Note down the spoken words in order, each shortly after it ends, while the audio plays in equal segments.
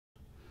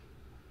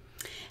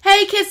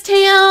Hey Kids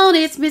Town,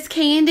 it's Miss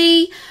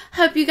Candy.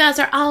 Hope you guys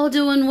are all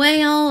doing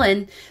well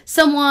and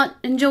somewhat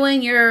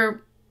enjoying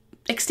your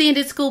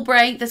extended school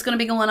break that's going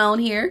to be going on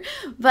here.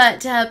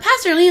 But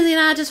Pastor Lindsay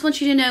and I just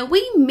want you to know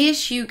we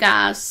miss you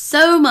guys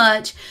so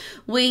much.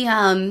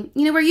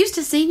 We're used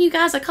to seeing you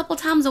guys a couple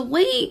times a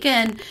week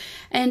and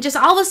just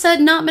all of a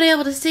sudden not being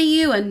able to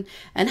see you and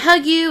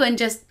hug you and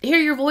just hear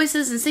your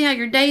voices and see how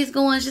your day's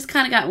going. It's just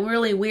kind of gotten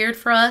really weird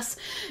for us.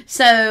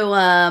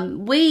 So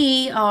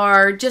we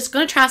are just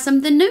going to try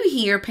something new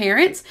here,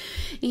 parents.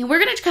 And we're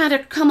going to kind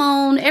of come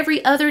on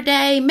every other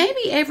day,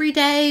 maybe every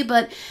day,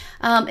 but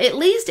at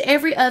least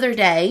every other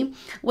day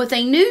with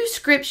a new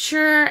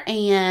scripture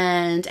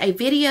and a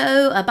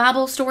video, a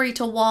Bible story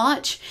to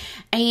watch,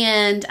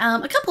 and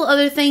a couple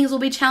other things we'll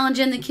be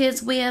challenging the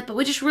kids with, but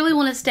we just really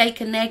want to stay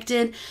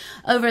connected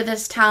over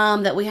this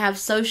time that we have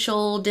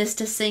social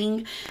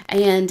distancing,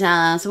 and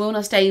so we want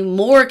to stay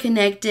more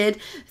connected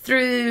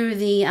through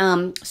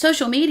the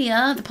social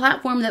media, the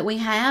platform that we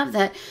have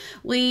that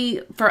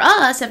we, for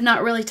us, have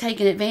not really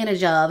taken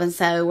advantage of, and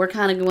so we're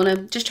kind of going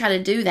to just try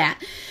to do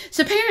that.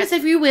 So parents,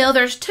 if you will,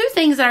 there's two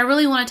things that I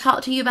really want to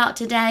talk to you about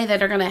today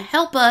that are going to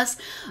help us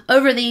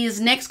over these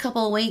next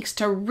couple of weeks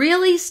to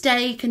really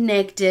stay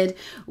connected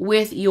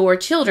with your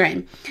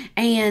children.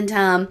 And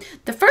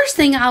the first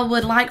thing I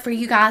would like for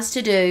you guys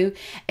to do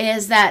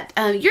is that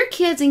your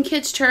kids in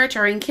Kids Church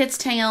or in Kids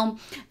Town,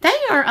 they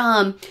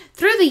are,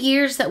 through the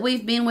years that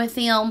we've been with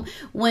them,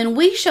 when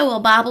we show a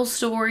Bible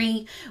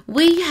story,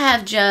 we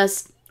have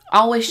just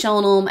always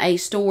shown them a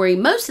story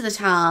most of the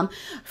time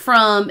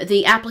from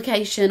the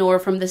application or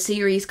from the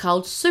series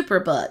called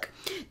Superbook.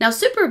 Now,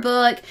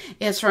 Superbook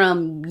is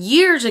from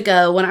years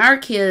ago when our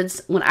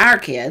kids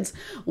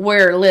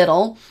were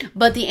little,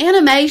 but the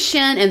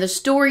animation and the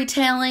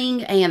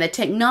storytelling and the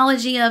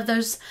technology of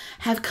those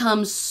have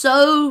come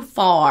so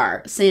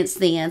far since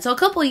then. So a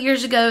couple of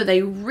years ago,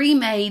 they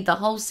remade the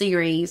whole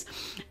series,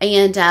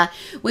 and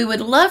we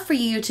would love for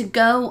you to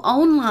go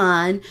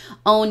online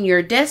on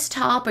your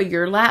desktop or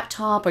your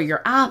laptop or your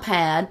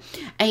iPad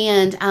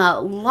and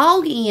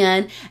log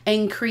in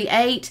and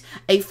create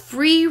a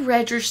free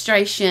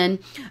registration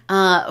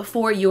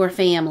for your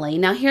family.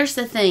 Now, here's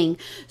the thing.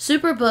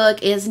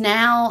 Superbook is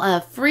now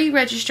a free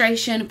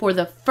registration for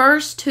the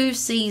first 2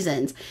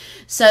 seasons.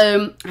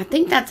 So I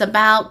think that's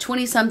about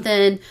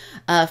 20-something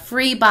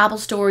free Bible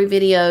story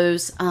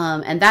videos,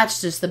 and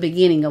that's just the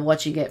beginning of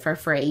what you get for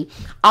free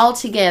all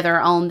together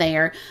on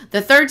there.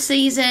 The 3rd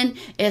season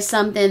is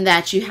something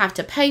that you have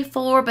to pay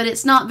for, but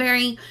it's not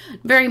very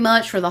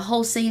much for the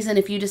whole season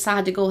if you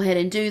decide to go ahead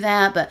and do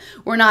that. But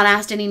we're not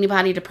asking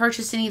anybody to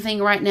purchase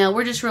anything right now.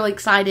 We're just really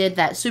excited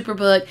that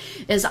Superbook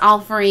is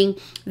offering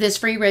this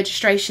free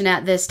registration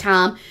at this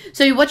time.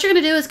 So what you're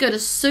going to do is go to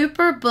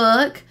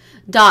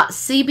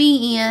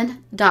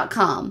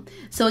superbook.cbn.com.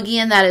 So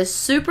again, that is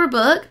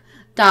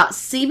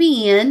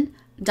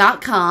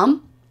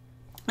superbook.cbn.com.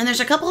 And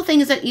there's a couple of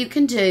things that you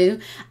can do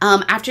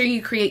after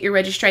you create your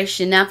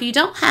registration. Now, if you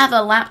don't have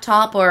a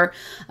laptop or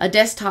a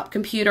desktop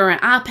computer or an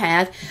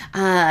iPad,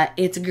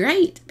 it's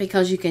great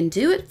because you can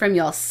do it from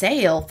your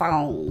cell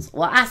phones.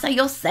 Well, I say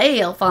your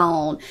cell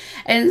phone.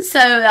 And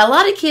so a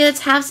lot of kids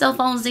have cell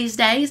phones these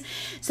days.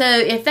 So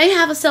if they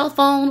have a cell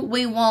phone,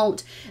 we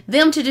want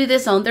them to do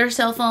this on their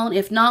cell phone.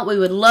 If not, we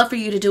would love for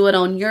you to do it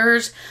on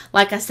yours.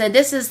 Like I said,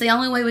 this is the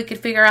only way we could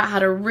figure out how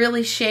to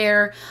really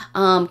share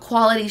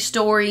quality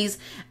stories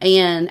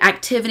and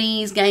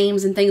activities,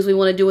 games, and things we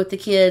want to do with the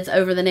kids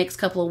over the next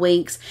couple of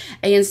weeks.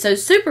 And so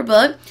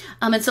Superbook,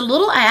 it's a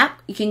little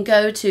app. You can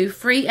go to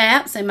free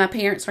apps, and my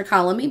parents are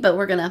calling me, but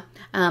we're going to,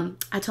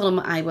 I told them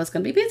I was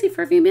going to be busy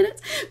for a few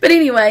minutes. But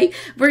anyway,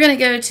 we're going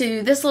to go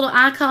to this little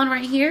icon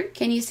right here.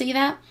 Can you see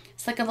that?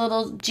 It's like a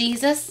little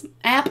Jesus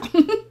app.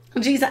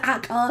 Jesus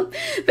icon.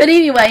 But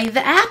anyway,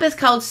 the app is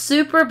called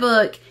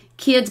Superbook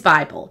Kids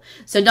Bible.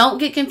 So don't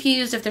get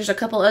confused if there's a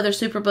couple other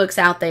Superbooks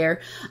out there.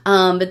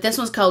 But this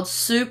one's called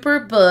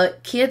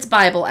Superbook Kids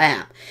Bible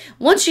app.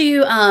 Once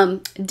you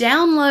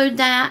download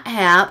that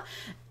app,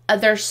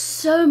 there's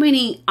so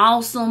many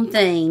awesome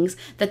things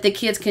that the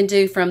kids can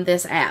do from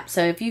this app.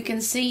 So if you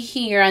can see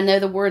here, I know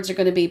the words are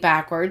going to be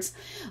backwards,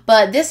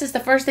 but this is the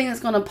first thing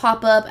that's going to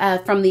pop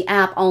up from the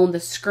app on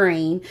the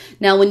screen.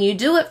 Now, when you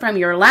do it from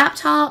your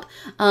laptop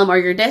or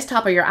your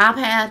desktop or your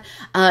iPad,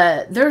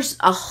 there's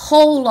a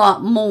whole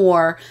lot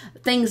more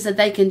things that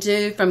they can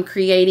do, from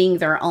creating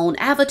their own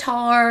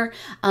avatar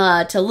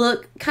to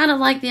look kind of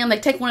like them. They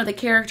take one of the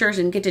characters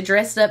and get to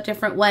dress it up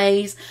different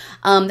ways.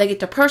 They get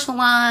to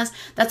personalize.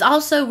 That's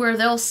also where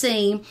they'll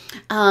see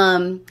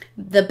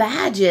the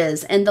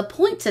badges and the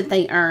points that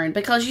they earn,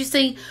 because you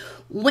see,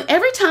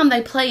 every time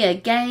they play a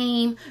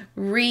game,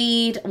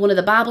 read one of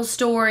the Bible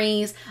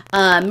stories,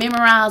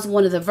 memorize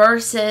one of the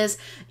verses,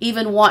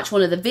 even watch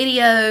one of the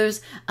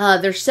videos,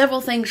 there's several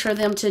things for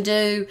them to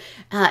do.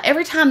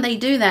 Every time they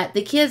do that,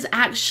 the kids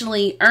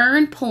actually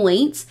earn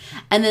points,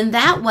 and then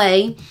that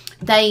way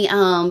they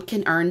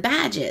can earn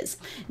badges.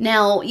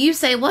 Now, you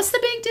say, what's the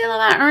big deal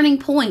about earning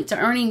points or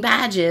earning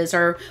badges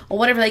or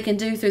whatever they can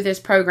do through this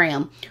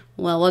program?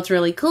 Well, what's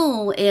really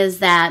cool is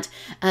that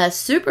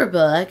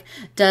Superbook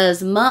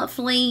does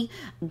monthly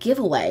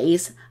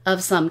giveaways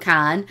of some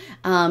kind.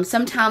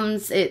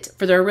 Sometimes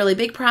for their really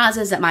big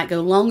prizes that might go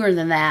longer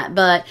than that,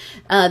 but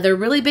their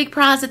really big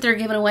prize that they're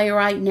giving away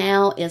right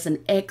now is an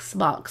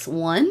Xbox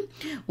One,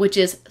 which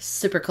is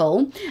super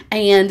cool.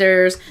 And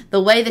there's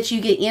the way that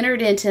you get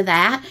entered into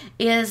that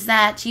is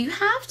that you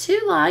have to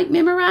like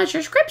memorize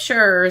your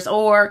scriptures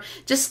or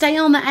just stay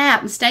on the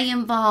app and stay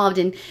involved,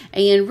 and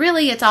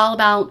really it's all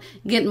about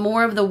getting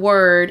more of the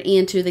word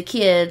into the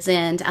kids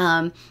and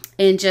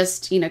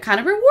just kind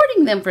of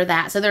rewarding them for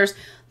that. So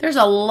there's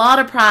a lot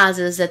of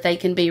prizes that they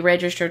can be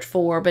registered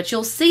for, but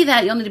you'll see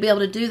that you'll need to be able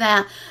to do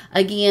that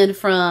again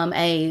from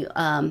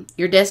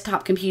your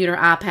desktop computer,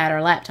 iPad,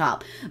 or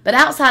laptop. But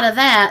outside of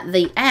that,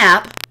 the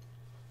app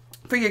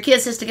for your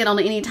kids just to get on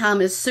at any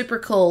time is super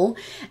cool.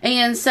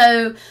 And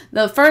so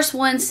the first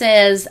one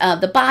says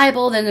the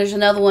Bible, then there's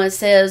another one that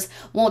says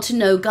want to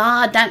know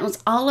God. That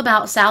one's all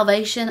about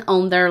salvation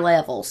on their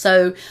level.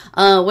 So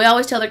we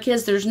always tell their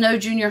kids there's no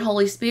junior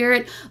Holy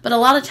Spirit, but a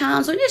lot of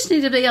times we just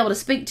need to be able to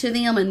speak to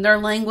them in their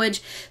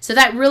language. So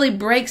that really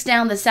breaks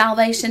down the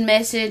salvation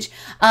message.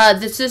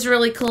 This is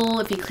really cool.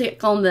 If you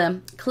click on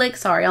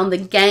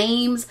the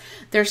games,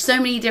 there's so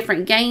many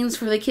different games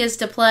for the kids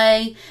to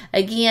play.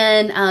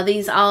 Again,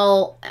 these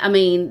all,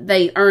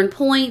 they earn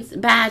points,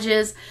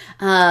 badges,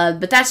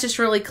 but that's just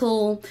really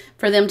cool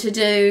for them to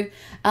do.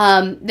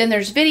 Then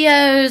there's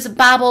videos,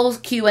 Bibles,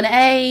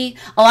 Q&A.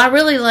 Oh, I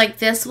really like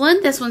this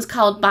one. This one's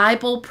called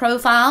Bible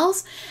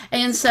Profiles.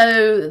 And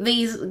so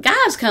these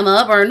guys come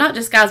up, or not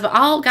just guys, but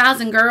all guys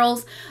and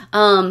girls,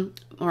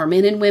 or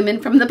men and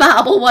women from the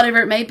Bible, whatever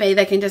it may be.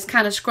 They can just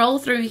kind of scroll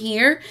through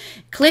here,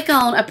 click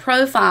on a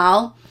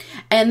profile,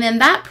 and then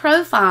that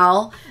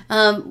profile,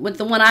 with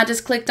the one I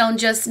just clicked on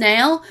just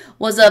now,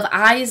 was of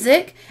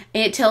Isaac.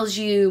 It tells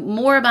you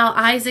more about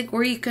Isaac,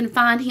 where you can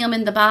find him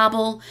in the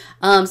Bible.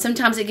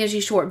 Sometimes it gives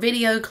you short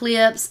video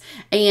clips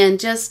and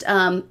just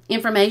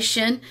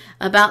information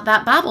about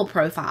that Bible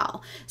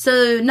profile.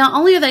 So not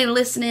only are they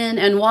listening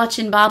and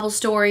watching Bible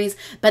stories,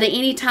 but at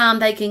any time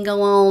they can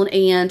go on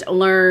and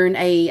learn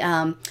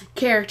a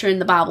character in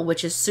the Bible,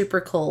 which is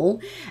super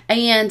cool.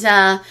 And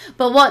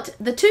but what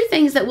the two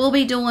things that we'll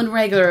be doing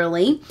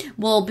regularly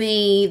will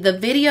be the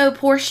video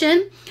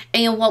portion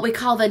and what we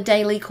call the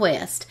daily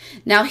quest.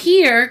 Now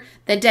here,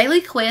 the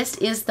daily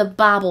quest is the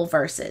Bible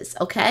verses,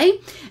 okay?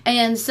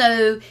 And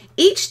so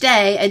each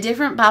day a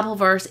different Bible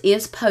verse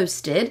is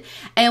posted,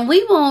 and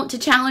we want to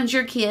challenge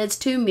your kids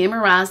to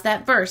memorize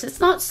that verse. It's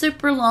not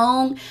super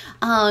long,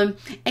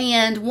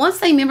 and once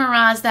they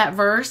memorize that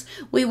verse,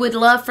 we would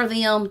love for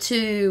them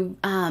to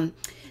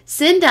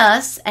send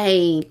us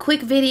a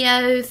quick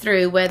video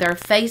through whether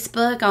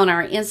Facebook on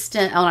our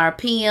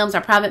PMs,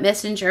 our private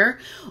messenger,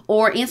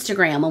 or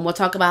Instagram, and we'll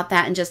talk about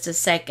that in just a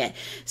second.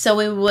 So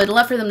we would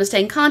love for them to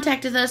stay in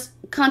contact with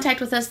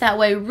us that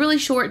way, really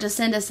short, to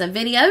send us a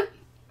video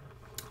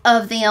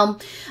of them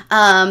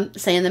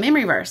saying the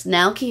memory verse.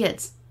 Now,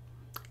 kids,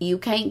 you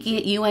can't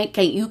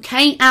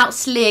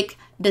outslick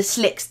the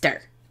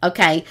slickster.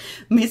 Okay,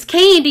 Miss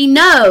Candy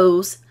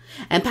knows,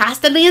 and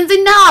Pastor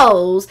Lindsay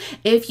knows,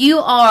 if you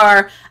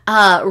are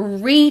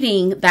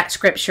reading that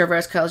scripture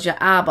verse, because your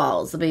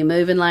eyeballs will be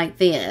moving like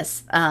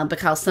this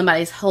because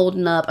somebody's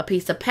holding up a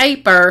piece of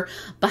paper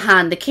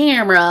behind the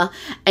camera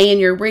and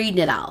you're reading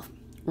it off.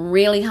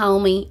 Really,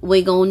 homie,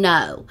 we gonna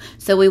know.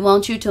 So we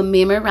want you to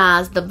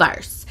memorize the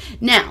verse.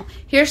 Now,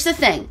 here's the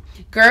thing.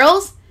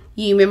 Girls,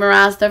 you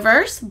memorize the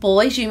verse.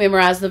 Boys, you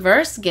memorize the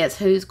verse. Guess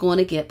who's going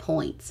to get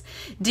points?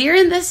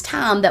 During this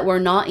time that we're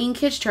not in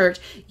Kids Church,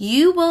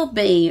 you will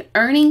be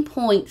earning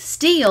points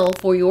still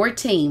for your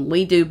team.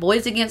 We do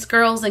boys against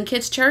girls in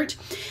Kids Church,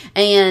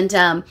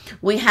 and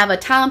we have a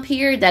time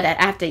period that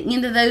at the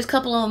end of those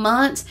couple of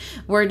months,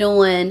 we're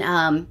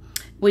doing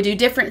we do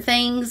different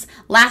things.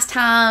 Last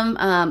time,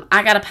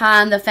 I got a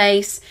pie in the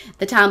face.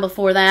 The time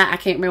before that, I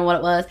can't remember what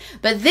it was.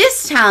 But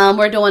this time,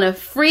 we're doing a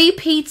free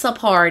pizza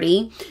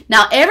party.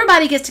 Now,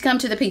 everybody gets to come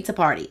to the pizza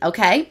party,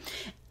 okay?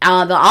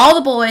 All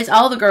the boys,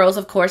 all the girls,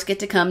 of course, get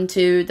to come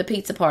to the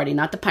pizza party.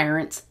 Not the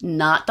parents.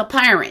 Not the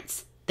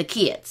parents. The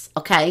kids,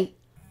 okay?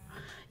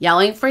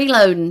 Y'all ain't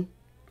freeloading,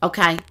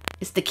 okay?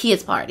 It's the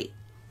kids' party.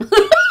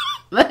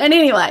 But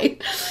anyway,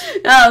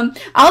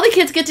 all the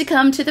kids get to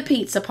come to the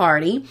pizza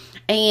party,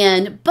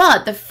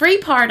 but the free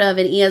part of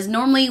it is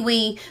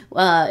normally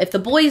if the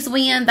boys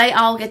win, they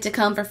all get to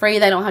come for free.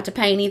 They don't have to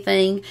pay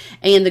anything,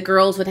 and the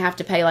girls would have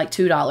to pay like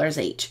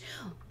 $2 each.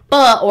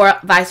 Or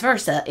vice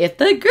versa. If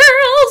the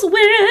girls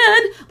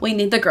win, we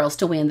need the girls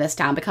to win this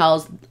time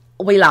because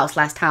we lost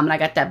last time, and I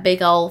got that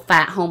big old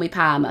fat homie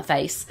pie in my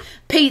face.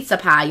 Pizza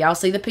pie. Y'all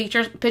see the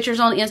pictures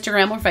on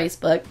Instagram or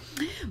Facebook.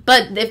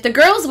 But if the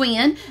girls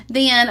win,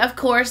 then, of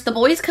course, the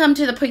boys come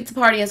to the pizza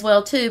party as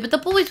well, too. But the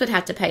boys would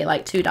have to pay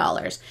like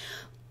 $2.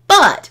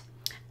 But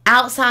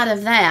outside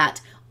of that,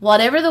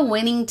 whatever the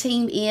winning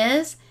team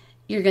is,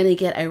 you're going to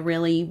get a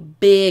really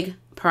big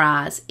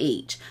prize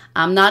each.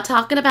 I'm not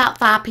talking about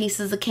 5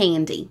 pieces of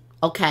candy,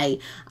 okay?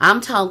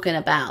 I'm talking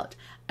about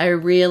a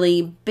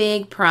really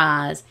big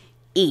prize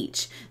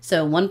each.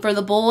 So one for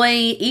the boy,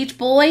 each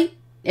boy,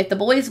 if the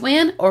boys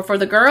win, or for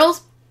the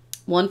girls,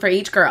 one for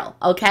each girl,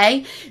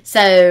 okay?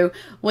 So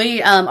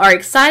we are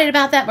excited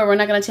about that, but we're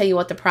not going to tell you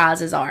what the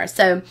prizes are.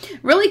 So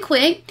really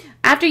quick,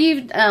 after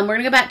you've, we're going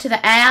to go back to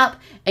the app,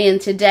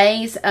 and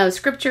today's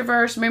scripture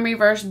verse, memory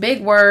verse,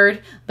 big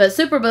word, but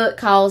Superbook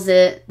calls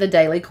it the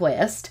daily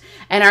quest.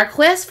 And our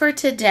quest for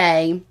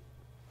today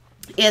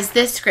is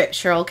this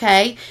scripture,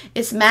 okay?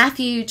 It's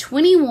Matthew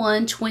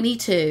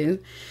 21:22,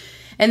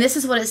 and this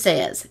is what it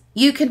says.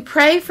 You can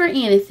pray for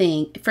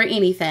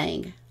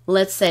anything.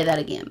 Let's say that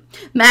again.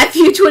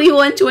 Matthew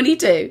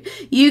 21:22.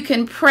 You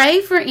can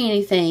pray for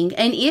anything,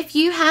 and if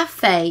you have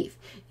faith,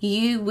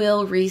 you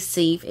will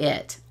receive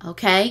it.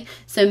 Okay?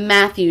 So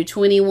Matthew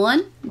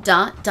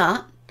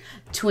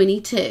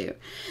 21:22.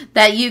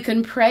 That you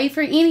can pray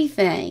for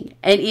anything,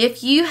 and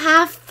if you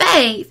have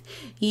faith,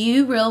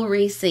 you will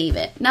receive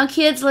it. Now,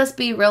 kids, let's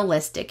be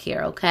realistic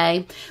here,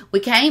 okay?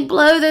 We can't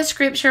blow the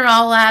scripture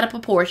all out of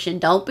proportion.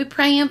 Don't be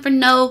praying for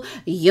no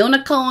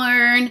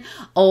unicorn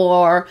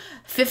or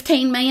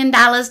 $15 million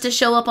to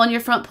show up on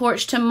your front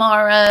porch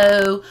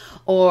tomorrow,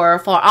 or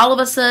for all of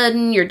a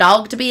sudden your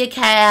dog to be a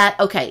cat.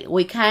 Okay,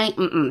 we can't,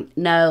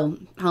 no,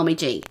 homie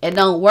G. It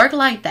don't work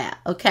like that,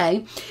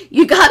 okay?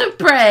 You gotta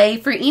pray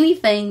for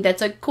anything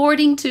that's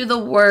according to the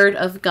Word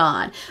of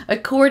God,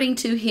 according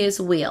to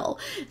His will.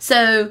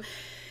 So,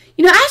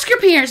 ask your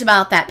parents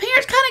about that.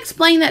 Parents, kind of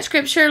explain that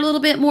scripture a little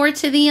bit more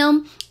to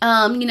them.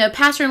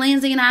 Pastor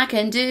Lindsay and I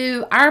can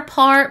do our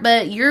part,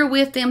 but you're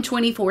with them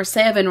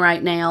 24/7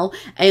 right now,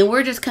 and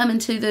we're just coming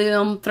to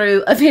them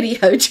through a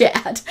video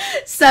chat.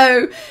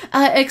 So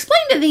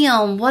explain to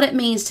them what it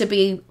means to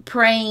be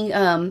praying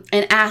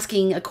and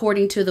asking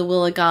according to the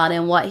will of God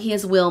and what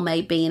His will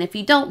may be. And if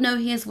you don't know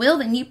His will,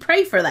 then you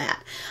pray for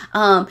that.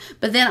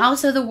 But then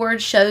also the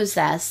Word shows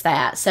us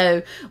that.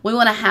 So we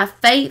want to have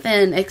faith,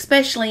 and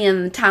especially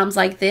in times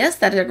like this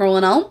that are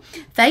going on,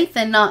 faith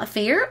and not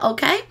fear,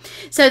 okay?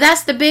 So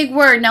that's the big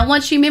word. Now,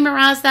 once you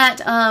memorize that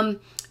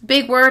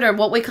big word, or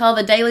what we call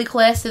the daily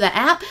quest through the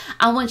app,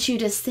 I want you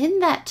to send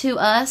that to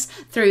us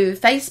through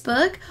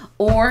Facebook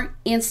or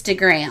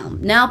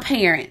Instagram. Now,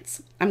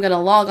 parents, I'm going to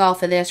log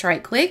off of this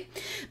right quick,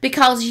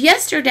 because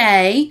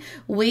yesterday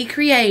we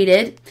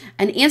created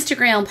an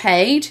Instagram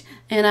page,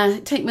 and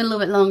it took me a little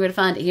bit longer to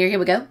find it here. Here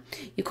we go.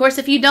 Of course,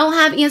 if you don't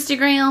have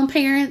Instagram,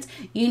 parents,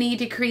 you need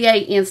to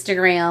create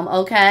Instagram,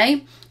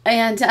 okay?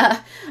 And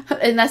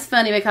that's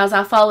funny, because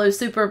I follow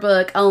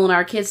Superbook on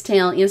our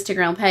KidsTown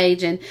Instagram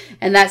page, and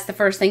that's the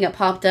first thing that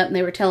popped up, and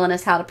they were telling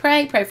us how to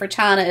pray for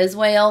China as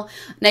well,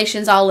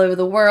 nations all over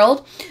the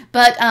world.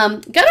 But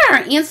go to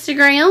our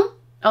Instagram,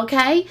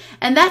 okay,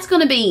 and that's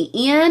going to be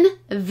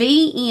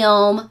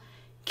NVM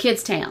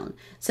KidsTown.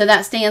 So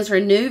that stands for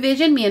New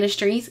Vision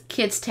Ministries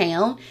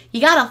KidsTown.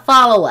 You got to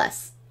follow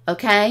us,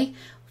 okay?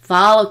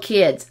 Follow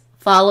kids.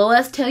 Follow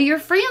us. Tell your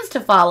friends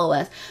to follow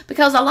us,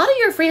 because a lot of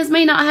your friends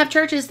may not have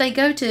churches they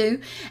go to,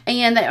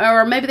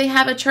 or maybe they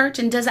have a church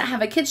and doesn't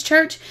have a kids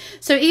church.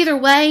 So either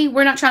way,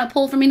 we're not trying to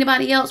pull from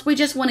anybody else. We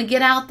just want to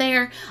get out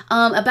there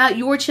about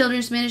your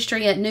children's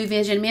ministry at New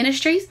Vision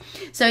Ministries.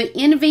 So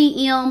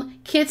NVM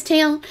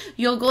KidsTown,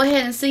 you'll go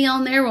ahead and see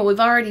on there where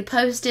we've already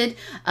posted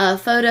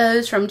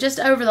photos from just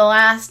over the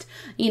last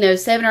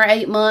 7 or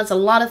 8 months, a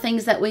lot of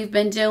things that we've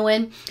been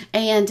doing,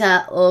 and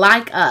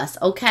like us,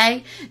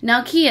 okay?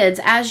 Now,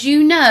 kids, as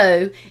you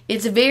know,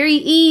 it's very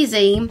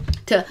easy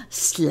to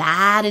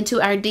slide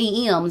into our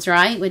DMs,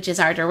 right? Which is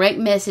our direct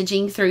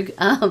messaging through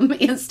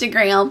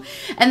Instagram.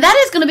 And that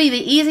is going to be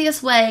the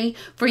easiest way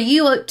for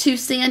you to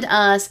send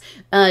us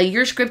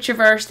your scripture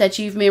verse that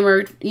you've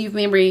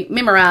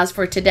memorized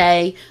for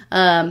today.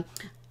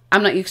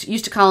 I'm not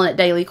used to calling it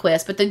daily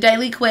quest, but the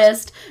daily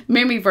quest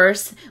memory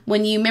verse,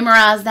 when you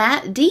memorize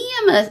that,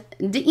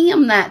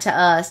 DM that to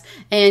us,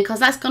 and because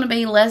that's going to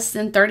be less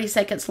than 30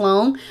 seconds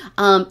long.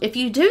 If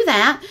you do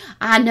that,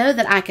 I know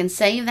that I can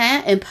save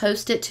that and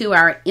post it to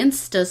our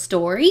Insta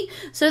story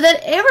so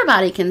that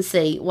everybody can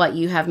see what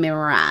you have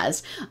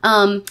memorized.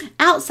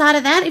 Outside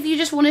of that, if you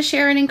just want to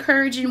share an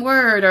encouraging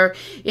word, or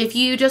if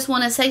you just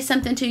want to say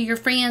something to your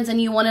friends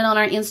and you want it on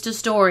our Insta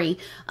story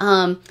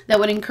that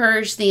would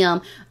encourage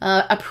them,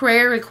 a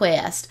prayer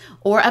request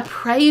or a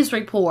praise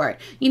report.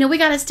 We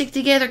got to stick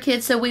together,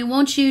 kids, so we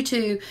want you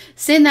to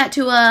send that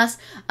to us.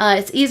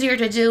 It's easier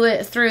to do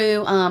it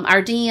through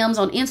our DMs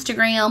on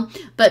Instagram,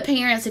 but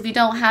parents, if you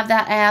don't have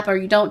that app or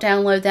you don't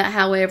download that,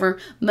 however,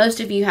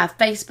 most of you have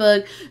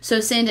Facebook, so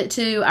send it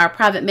to our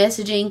private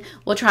messaging.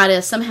 We'll try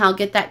to somehow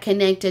get that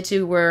connected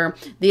to where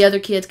the other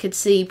kids could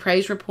see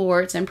praise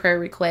reports and prayer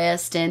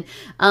requests, and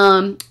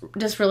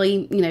just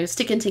really,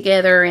 sticking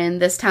together in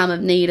this time of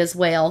need as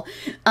well.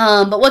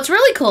 But what's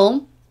really cool,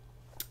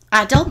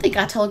 I don't think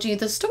I told you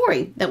the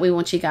story that we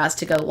want you guys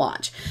to go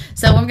watch.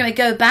 So I'm going to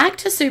go back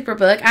to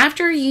Superbook.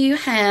 After you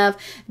have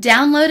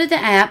downloaded the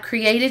app,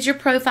 created your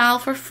profile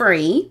for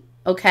free,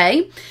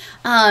 okay?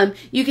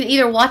 You can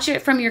either watch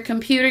it from your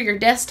computer, your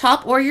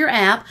desktop, or your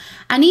app.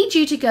 I need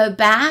you to go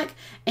back,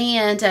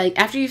 and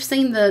after you've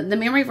seen the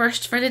memory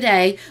verse for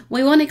today,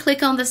 we want to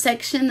click on the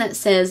section that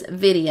says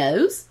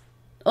videos.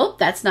 Oh,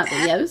 that's not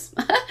videos.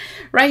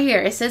 Right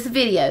here, it says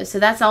video. So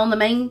that's on the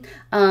main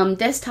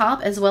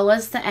desktop as well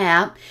as the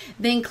app.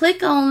 Then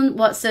click on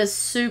what says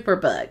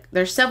Superbook.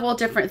 There's several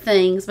different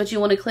things, but you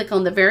want to click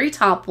on the very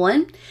top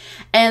one.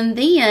 And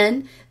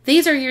then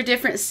these are your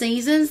different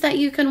seasons that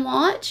you can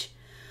watch.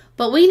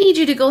 But we need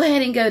you to go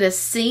ahead and go to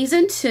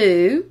season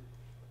 2.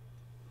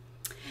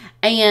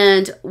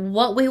 And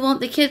what we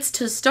want the kids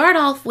to start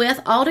off with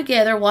all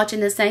together watching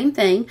the same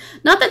thing.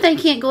 Not that they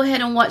can't go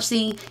ahead and watch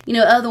the,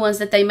 other ones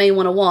that they may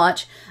want to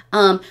watch.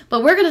 But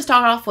we're going to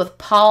start off with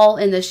Paul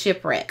and the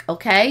Shipwreck,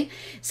 okay?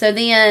 So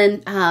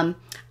then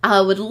I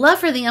would love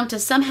for them to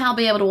somehow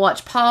be able to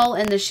watch Paul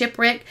and the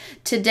Shipwreck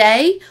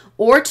today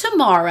or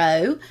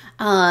tomorrow.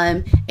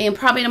 And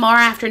probably tomorrow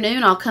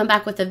afternoon I'll come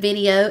back with a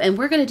video, and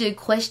we're going to do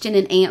question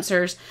and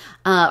answers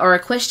or a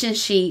question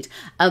sheet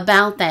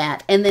about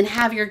that, and then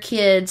have your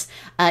kids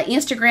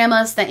Instagram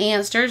us the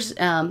answers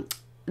to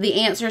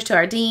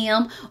our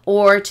DM,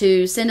 or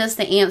to send us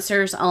the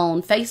answers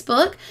on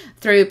Facebook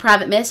through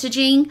private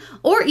messaging,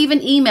 or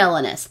even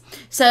emailing us.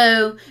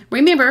 So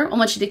remember, I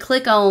want you to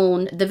click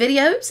on the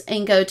videos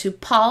and go to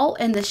Paul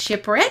and the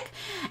Shipwreck.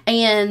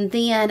 And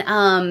then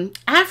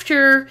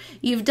after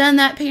you've done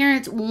that,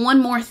 parents, one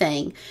more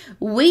thing.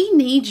 We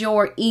need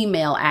your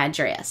email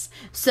address.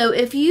 So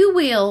if you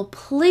will,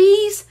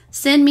 please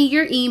send me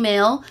your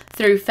email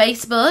through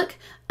Facebook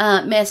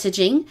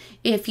messaging.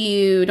 If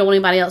you don't want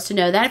anybody else to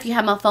know that, if you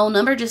have my phone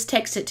number, just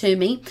text it to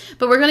me.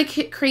 But we're going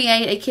to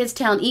create a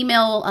KidsTown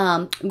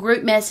email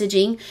group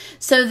messaging,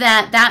 so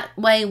that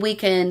way we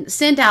can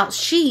send out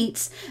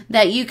sheets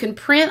that you can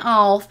print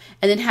off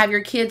and then have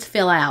your kids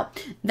fill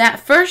out. That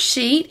first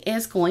sheet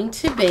is going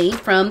to be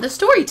from the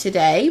story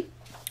today,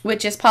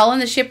 which is Paul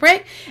and the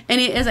Shipwreck, and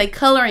it is a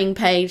coloring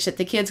page that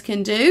the kids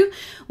can do.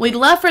 We'd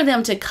love for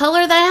them to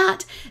color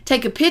that,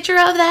 take a picture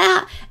of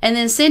that, and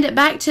then send it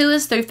back to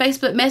us through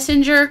Facebook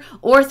Messenger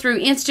or through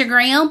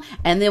Instagram,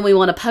 and then we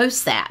want to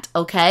post that,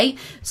 okay?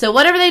 So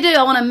whatever they do,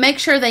 I want to make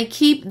sure they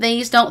keep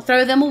these, don't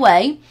throw them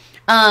away,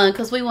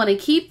 because we want to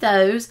keep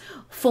those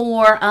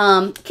for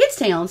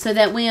KidsTown, so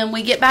that when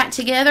we get back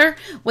together,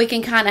 we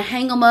can kind of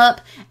hang them up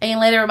and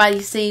let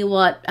everybody see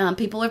what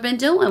people have been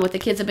doing, what the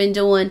kids have been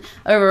doing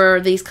over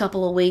these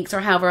couple of weeks, or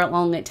however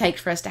long it takes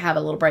for us to have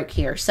a little break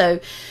here. So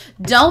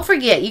don't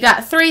forget, you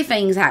got 3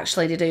 things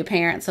actually to do,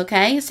 parents,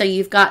 okay? So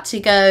you've got to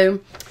go,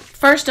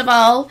 first of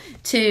all,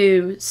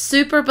 to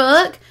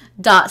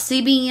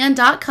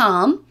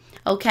superbook.cbn.com,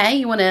 okay?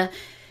 You want to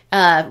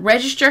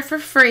register for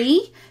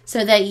free,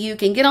 so that you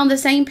can get on the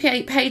same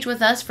page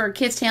with us for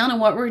KidsTown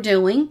and what we're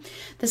doing.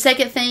 The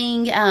second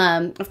thing,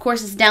 of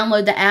course, is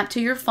download the app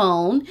to your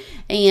phone,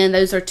 and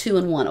those are 2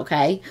 in 1,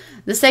 okay?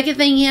 The second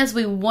thing is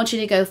we want you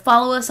to go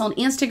follow us on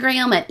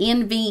Instagram at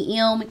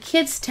NVM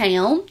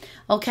KidsTown,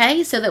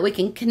 okay, so that we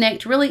can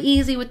connect really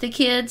easy with the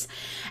kids.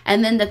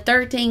 And then the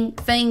third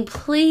thing,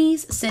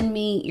 please send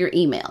me your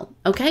email,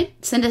 okay?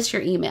 Send us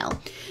your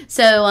email.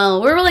 So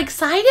we're really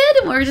excited,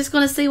 and we're just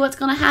going to see what's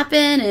going to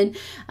happen. And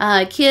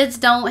kids,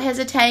 don't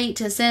hesitate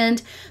to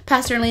send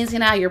Pastor Lindsay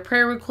and I your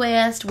prayer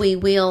request. We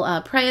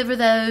will pray over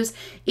those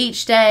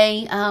each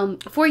day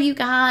for you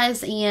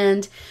guys,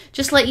 and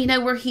just let you know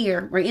we're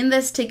here. We're in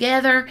this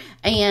together.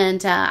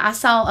 And I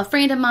saw a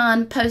friend of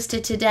mine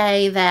posted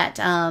today that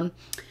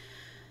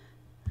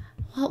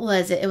what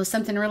was it? It was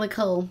something really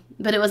cool.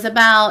 But it was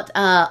about,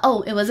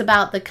 it was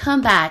about the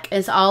comeback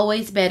is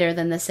always better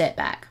than the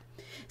setback.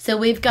 So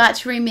we've got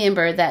to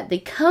remember that the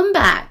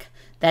comeback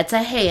that's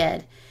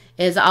ahead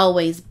is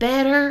always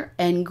better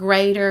and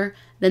greater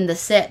than the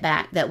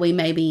setback that we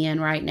may be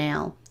in right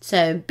now.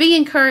 So be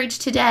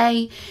encouraged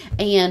today,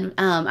 and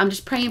I'm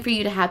just praying for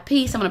you to have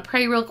peace. I'm going to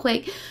pray real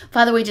quick.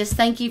 Father, we just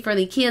thank you for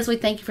the kids. We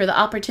thank you for the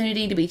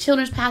opportunity to be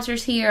children's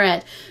pastors here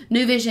at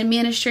New Vision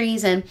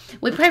Ministries, and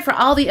we pray for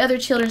all the other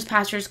children's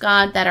pastors,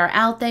 God, that are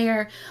out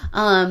there.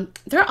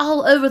 They're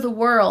all over the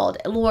world,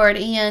 Lord,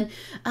 and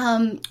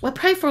we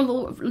pray for,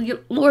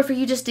 Lord, for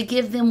you just to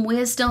give them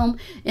wisdom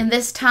in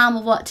this time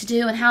of what to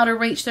do and how to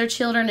reach their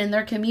children and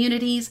their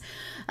communities.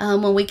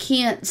 When we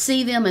can't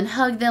see them and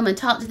hug them and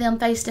talk to them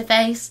face to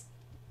face.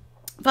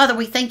 Father,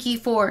 we thank you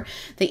for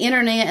the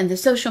internet and the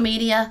social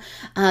media,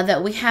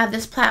 that we have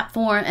this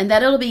platform, and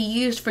that it'll be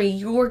used for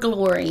your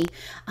glory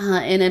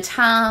in a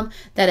time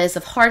that is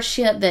of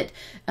hardship, that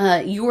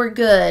your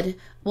good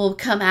will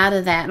come out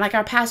of that. And like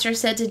our pastor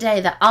said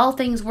today, that all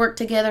things work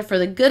together for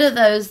the good of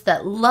those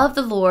that love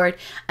the Lord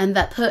and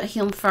that put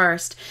him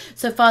first.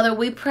 So Father,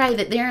 we pray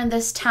that during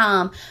this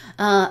time,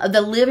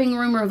 the living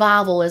room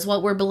revival is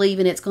what we're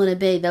believing it's going to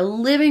be. The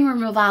living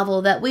room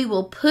revival, that we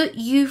will put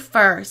you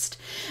first,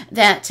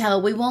 that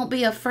we won't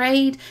be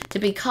afraid to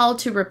be called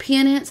to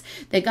repentance,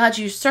 that God,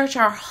 you search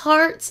our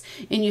hearts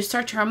and you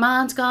search our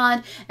minds,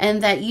 God,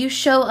 and that you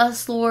show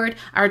us, Lord,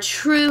 our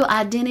true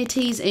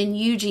identities in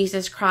you,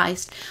 Jesus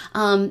Christ.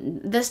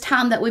 This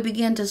time that we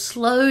begin to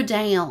slow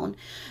down,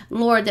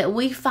 Lord, that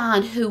we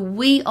find who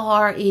we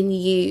are in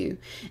you,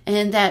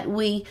 and that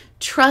we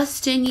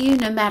trust in you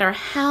no matter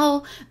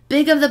how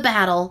big of the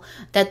battle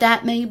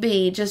that may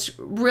be, just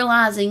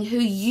realizing who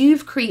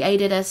you've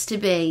created us to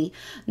be,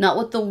 not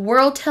what the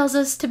world tells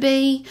us to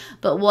be,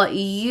 but what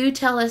you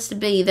tell us to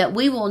be, that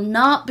we will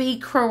not be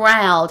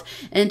corralled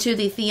into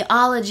the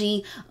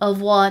theology of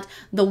what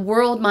the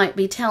world might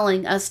be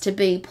telling us to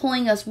be,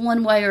 pulling us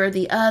one way or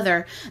the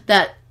other,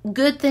 that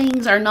good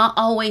things are not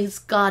always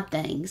God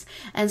things.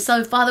 And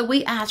so, Father,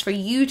 we ask for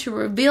you to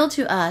reveal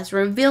to us,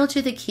 reveal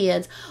to the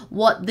kids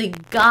what the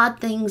God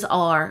things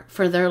are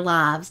for their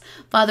lives.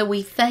 Father,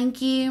 we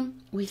thank you.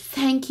 We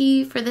thank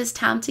you for this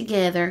time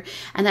together.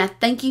 And I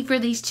thank you for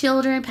these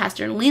children.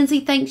 Pastor Lindsay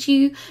thanks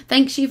you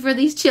for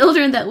these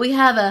children that we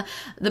have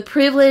the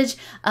privilege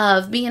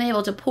of being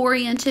able to pour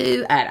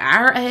into at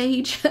our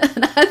age.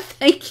 And I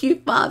thank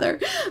you, Father,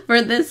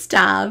 for this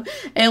time.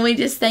 And we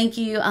just thank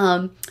you.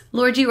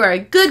 Lord, you are a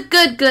good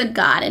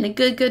God and a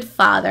good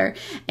Father.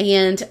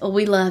 And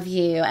we love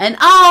you. And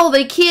all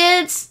the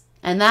kids,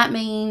 and that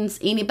means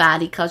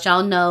anybody, because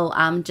y'all know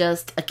I'm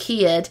just a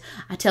kid.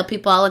 I tell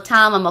people all the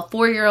time I'm a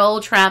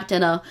 4-year-old trapped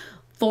in a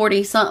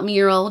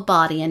 40-something-year-old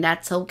body, and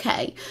that's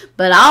okay.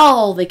 But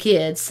all the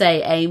kids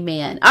say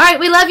amen. All right,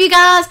 we love you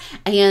guys,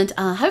 and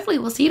hopefully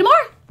we'll see you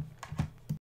tomorrow.